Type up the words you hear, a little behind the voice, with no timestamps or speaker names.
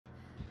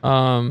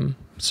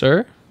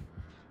Sir?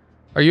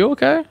 Are you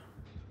okay?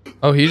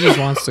 Oh, he just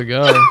wants to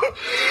go.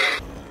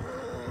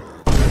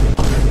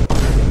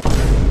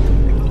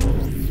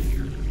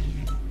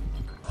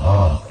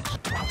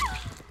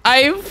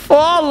 I've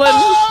fallen!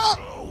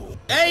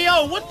 Hey,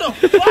 yo, what the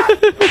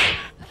fuck?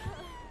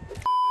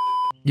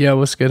 Yo,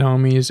 what's good,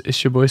 homies?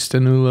 It's your boy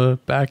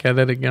Stunula, back at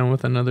it again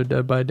with another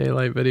Dead by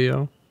Daylight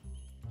video.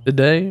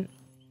 Today,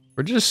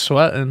 we're just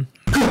sweating.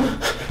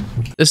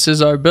 This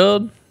is our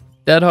build.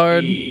 Dead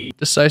hard,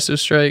 decisive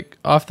strike,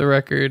 off the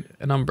record,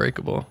 and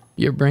unbreakable.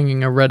 You're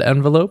bringing a red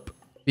envelope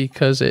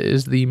because it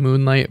is the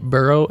Moonlight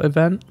Burrow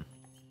event.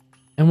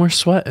 And we're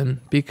sweating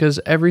because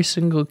every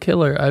single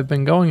killer I've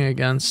been going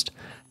against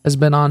has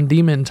been on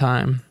demon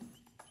time.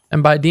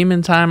 And by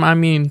demon time, I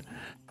mean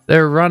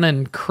they're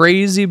running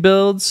crazy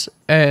builds,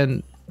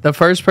 and the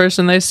first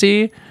person they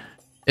see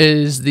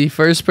is the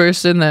first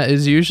person that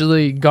is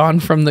usually gone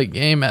from the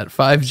game at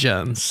 5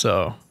 gens.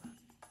 So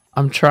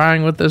I'm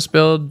trying with this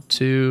build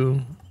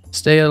to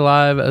stay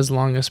alive as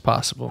long as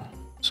possible.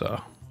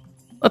 So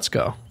let's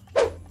go.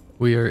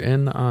 We are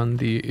in on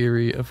the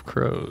Eyrie of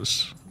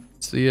Crows.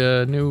 It's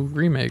the new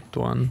remake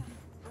one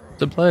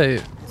to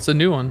play. It's a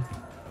new one.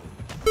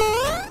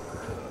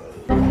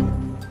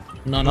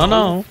 No, no,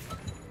 no.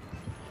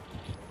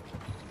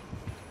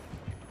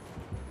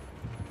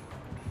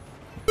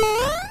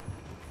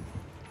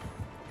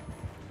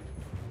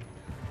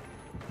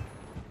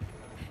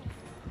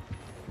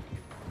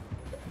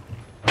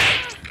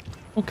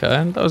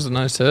 Okay, that was a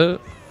nice hit.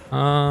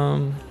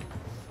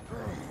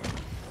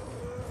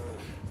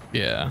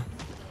 Yeah.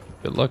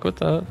 Good luck with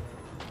that.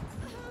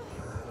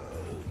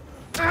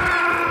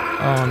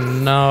 Oh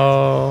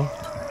no.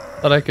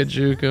 Thought I could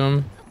juke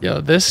him.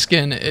 Yo, this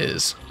skin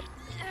is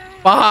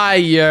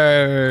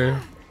fire.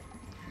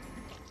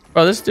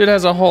 Bro, this dude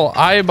has a whole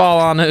eyeball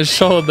on his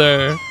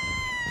shoulder.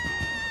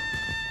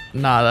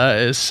 Nah, that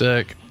is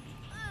sick.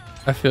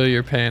 I feel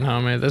your pain,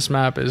 homie. This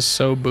map is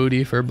so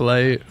booty for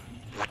blight.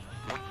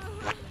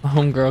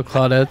 Homegirl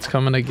Claudette's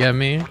coming to get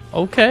me.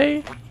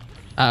 Okay.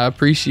 I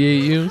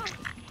appreciate you.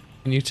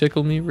 Can you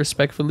tickle me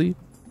respectfully?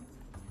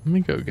 Let me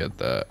go get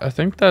that. I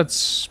think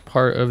that's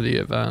part of the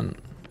event.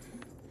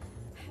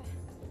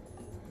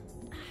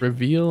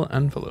 Reveal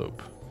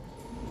envelope.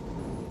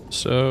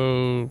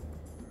 So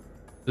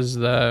does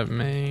that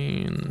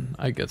mean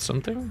I get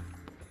something?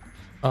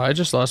 Oh, I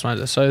just lost my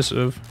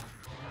decisive.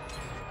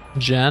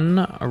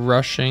 Gen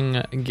rushing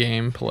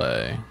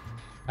gameplay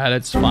at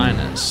its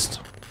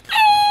finest.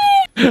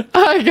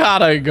 I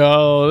gotta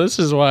go. This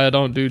is why I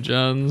don't do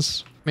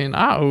gens. I mean,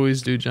 I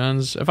always do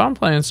gens. If I'm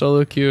playing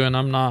solo queue and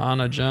I'm not on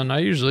a gen, I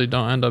usually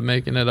don't end up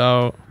making it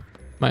out.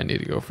 Might need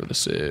to go for the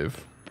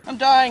save. I'm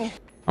dying.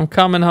 I'm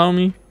coming,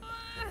 homie.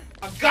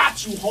 I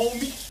got you,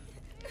 homie.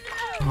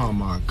 Oh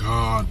my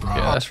god, bro.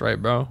 Yeah, that's right,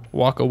 bro.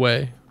 Walk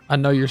away. I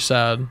know you're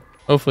sad.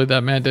 Hopefully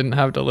that man didn't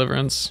have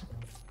deliverance,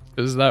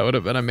 because that would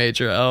have been a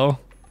major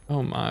L.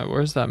 Oh my,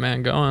 where's that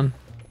man going?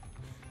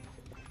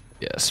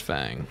 Yes,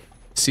 Fang.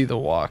 I see the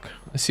walk.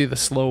 I see the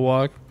slow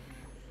walk.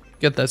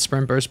 Get that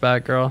sprint burst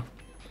back, girl.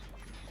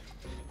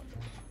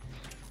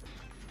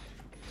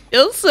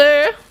 Yes,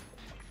 sir.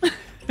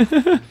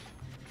 Alright,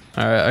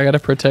 I gotta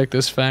protect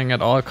this Fang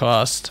at all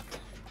cost.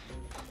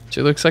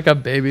 She looks like a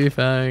baby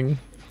Fang.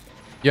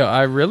 Yo,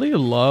 I really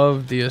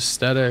love the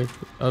aesthetic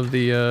of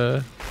the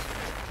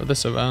of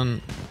this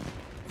event.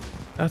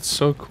 That's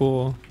so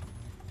cool.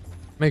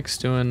 Makes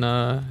doing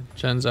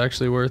gens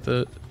actually worth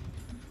it.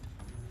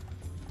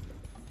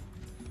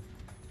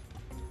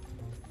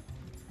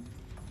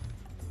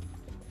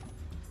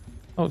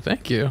 Oh,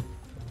 thank you.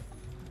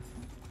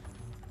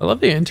 I love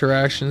the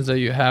interactions that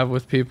you have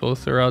with people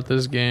throughout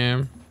this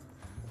game.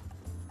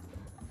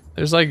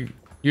 There's like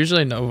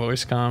usually no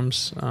voice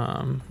comms,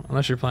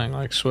 unless you're playing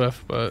like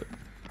Swift, but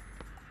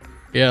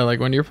yeah, like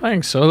when you're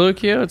playing solo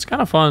queue, it's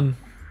kind of fun.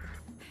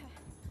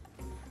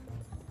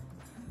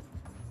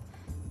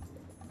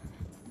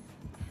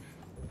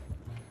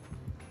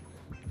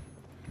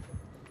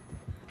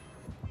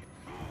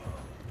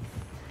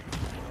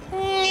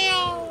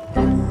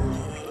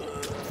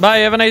 Bye,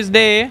 have a nice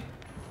day.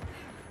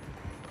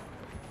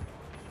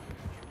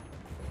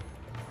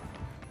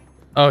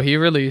 Oh, he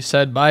really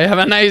said bye, have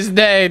a nice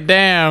day.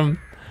 Damn.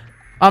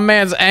 My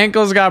man's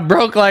ankles got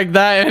broke like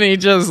that and he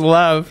just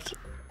left.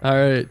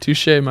 Alright,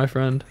 touche, my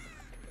friend.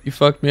 You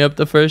fucked me up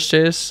the first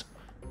chase.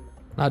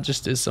 I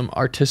just did some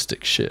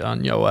artistic shit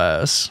on yo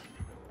ass.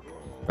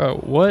 Bro,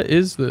 what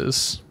is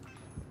this?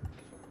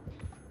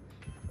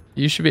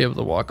 You should be able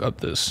to walk up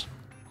this.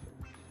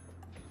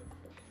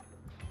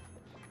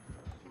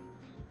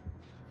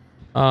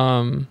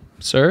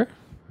 Sir?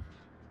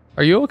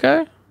 Are you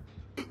okay?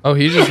 Oh,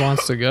 he just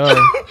wants to go.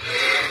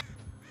 Let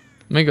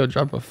me go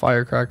drop a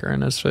firecracker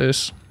in his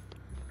face.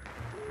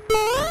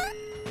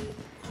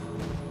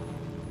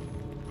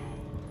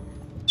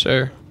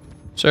 Sir.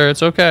 Sir,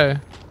 it's okay.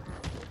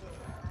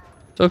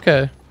 It's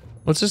okay.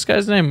 What's this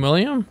guy's name?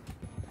 William?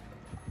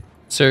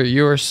 Sir,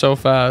 you are so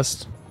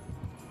fast.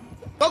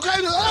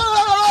 Okay,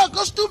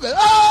 go stupid.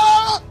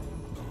 Ah!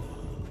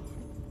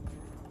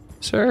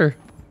 Sir,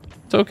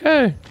 It's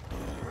okay.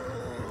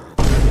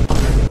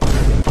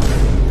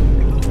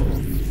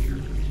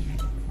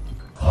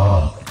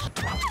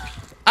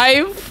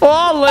 I've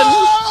fallen.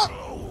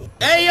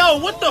 Hey, yo,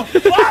 what the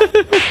fuck?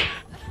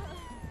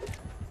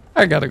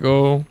 I gotta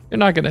go. You're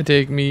not gonna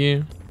take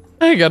me.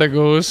 I gotta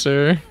go,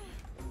 sir.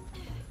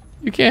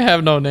 You can't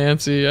have no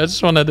Nancy. I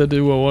just wanted to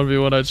do a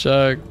 1v1 I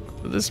check.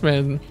 This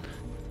man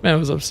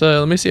was upset.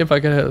 Let me see if I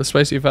can hit a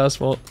spicy fast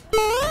vault.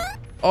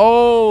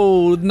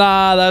 Oh,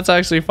 nah, that's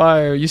actually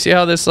fire. You see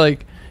how this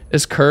like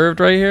is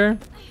curved right here?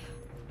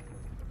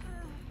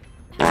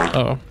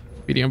 Oh,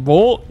 medium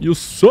vault. You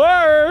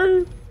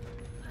sir.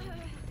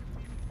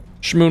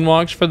 Schmoon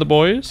walks for the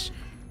boys.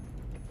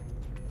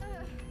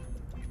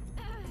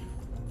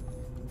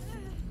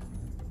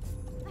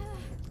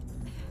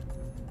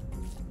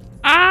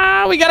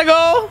 Ah, we gotta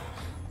go.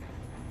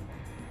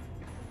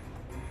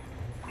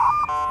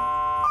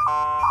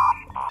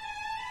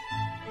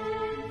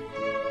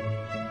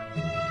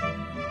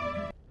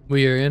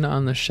 We are in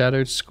on the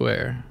Shattered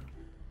Square,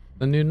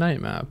 the new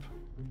night map.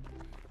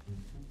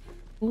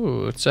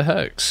 Ooh, it's a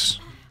hex.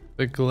 If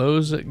it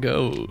glows, it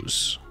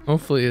goes.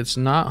 Hopefully it's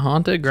not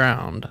haunted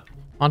ground.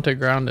 Haunted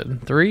ground in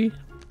 3,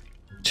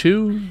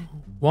 2,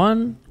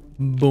 1,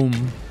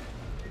 boom.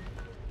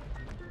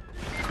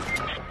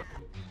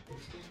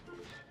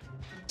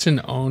 It's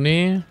an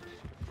Oni.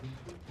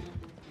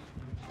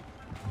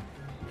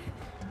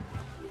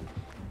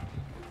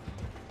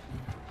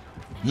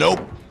 Nope.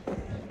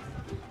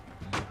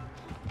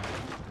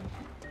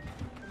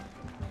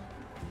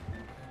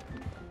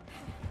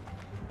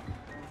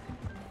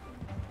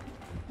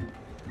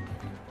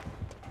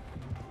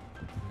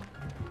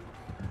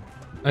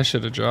 I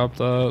should have dropped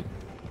that.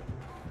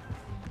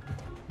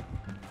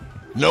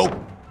 Nope.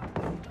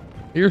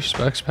 He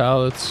respects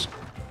pallets.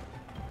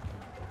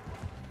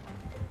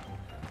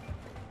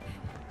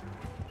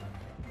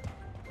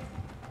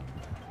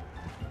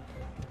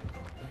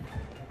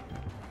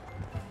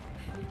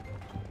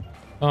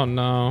 Oh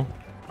no,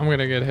 I'm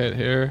gonna get hit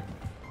here.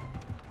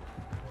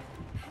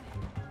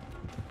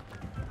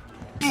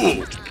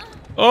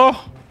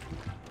 Oh,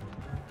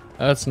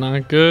 that's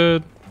not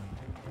good.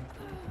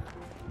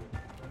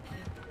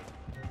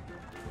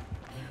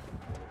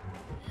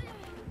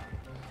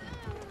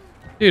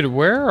 Dude,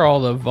 where are all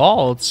the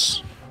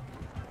vaults?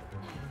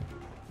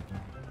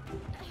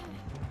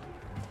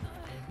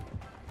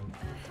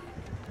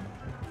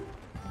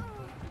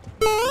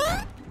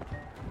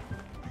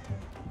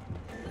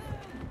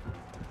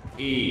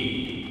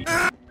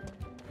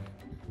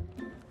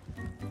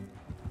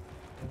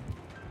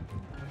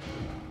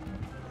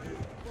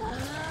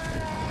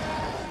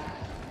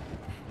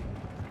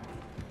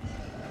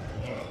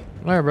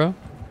 Where, bro?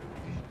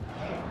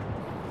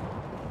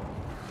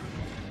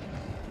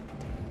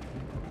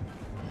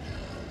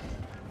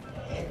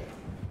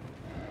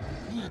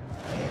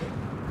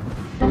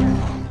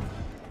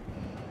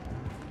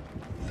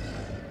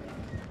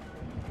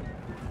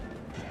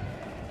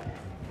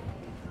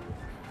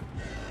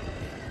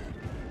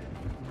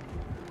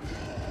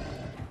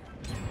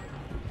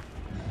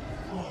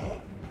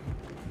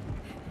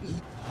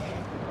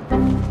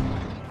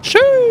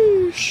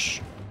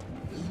 Sheesh.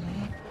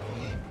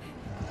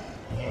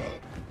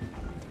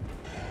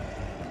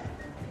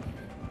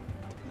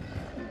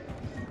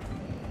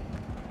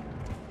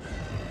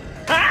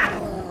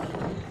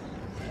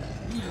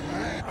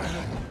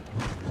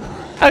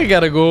 I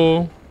gotta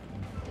go.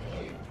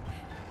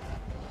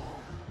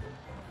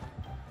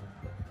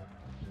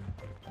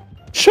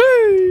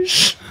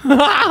 Sheesh.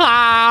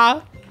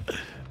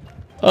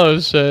 Oh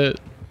shit.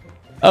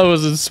 I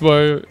wasn't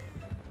smart.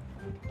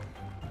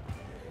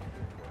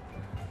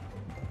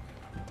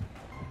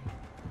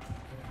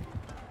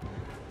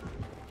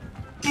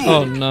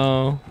 Oh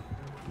no.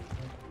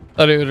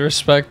 Thought he would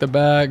respect the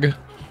bag.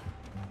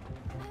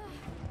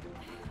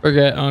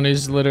 Forget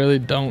Onis literally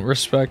don't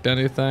respect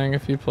anything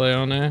if you play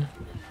Oni.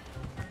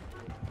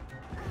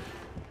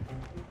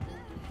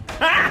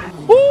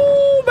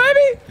 Woo,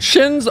 baby!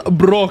 Shins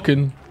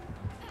broken.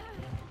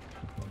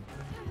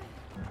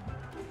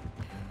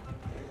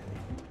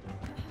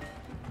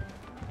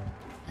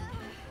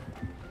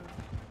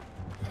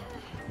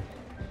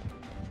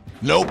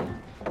 Nope.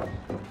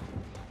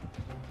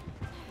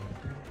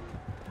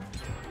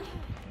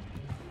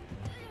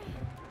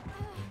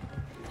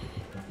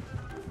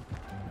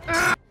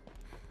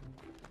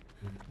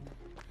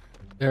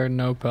 There are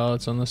no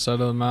pallets on the side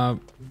of the map.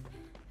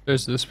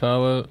 There's this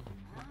pallet.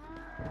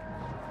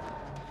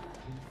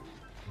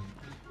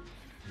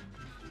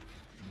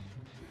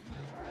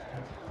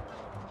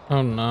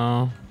 Oh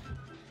no.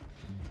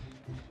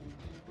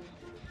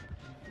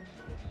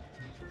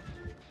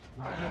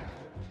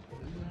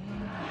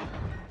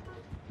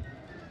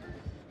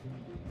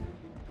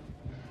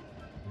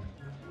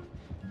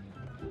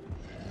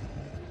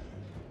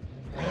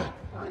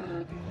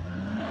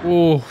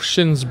 Oh,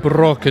 shin's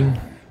broken.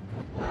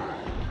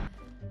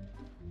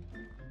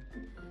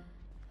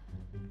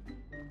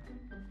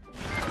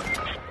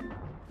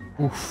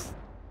 Oof.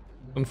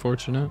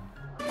 Unfortunate.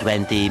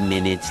 20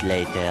 minutes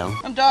later.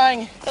 I'm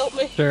dying. Help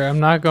me. Sure, I'm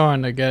not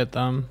going to get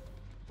them.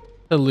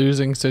 It's a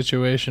losing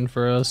situation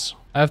for us.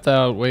 I have to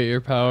outweigh your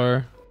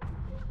power.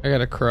 I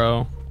got a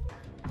crow.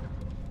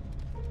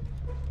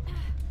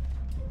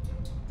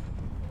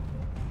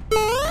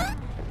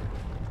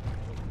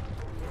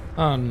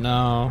 Oh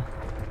no.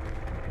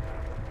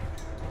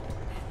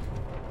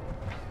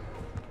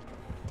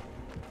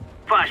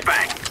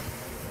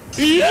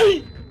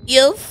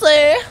 Yes,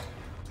 sir.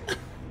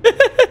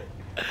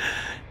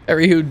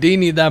 Harry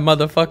Houdini, that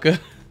motherfucker.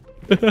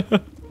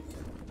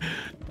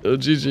 Oh,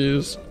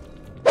 GG's.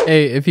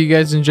 Hey, if you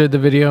guys enjoyed the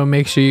video,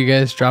 make sure you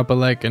guys drop a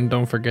like and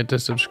don't forget to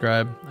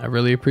subscribe. I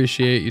really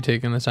appreciate you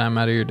taking the time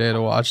out of your day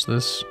to watch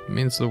this. It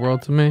means the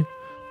world to me.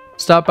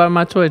 Stop by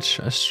my Twitch.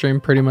 I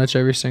stream pretty much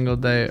every single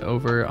day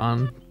over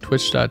on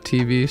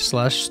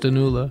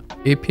twitch.tv/Stunula,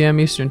 8 p.m.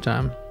 Eastern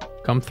time.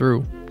 Come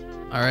through.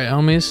 Alright,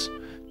 homies.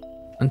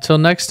 Until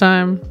next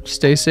time,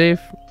 stay safe.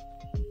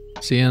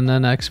 See you in the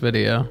next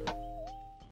video.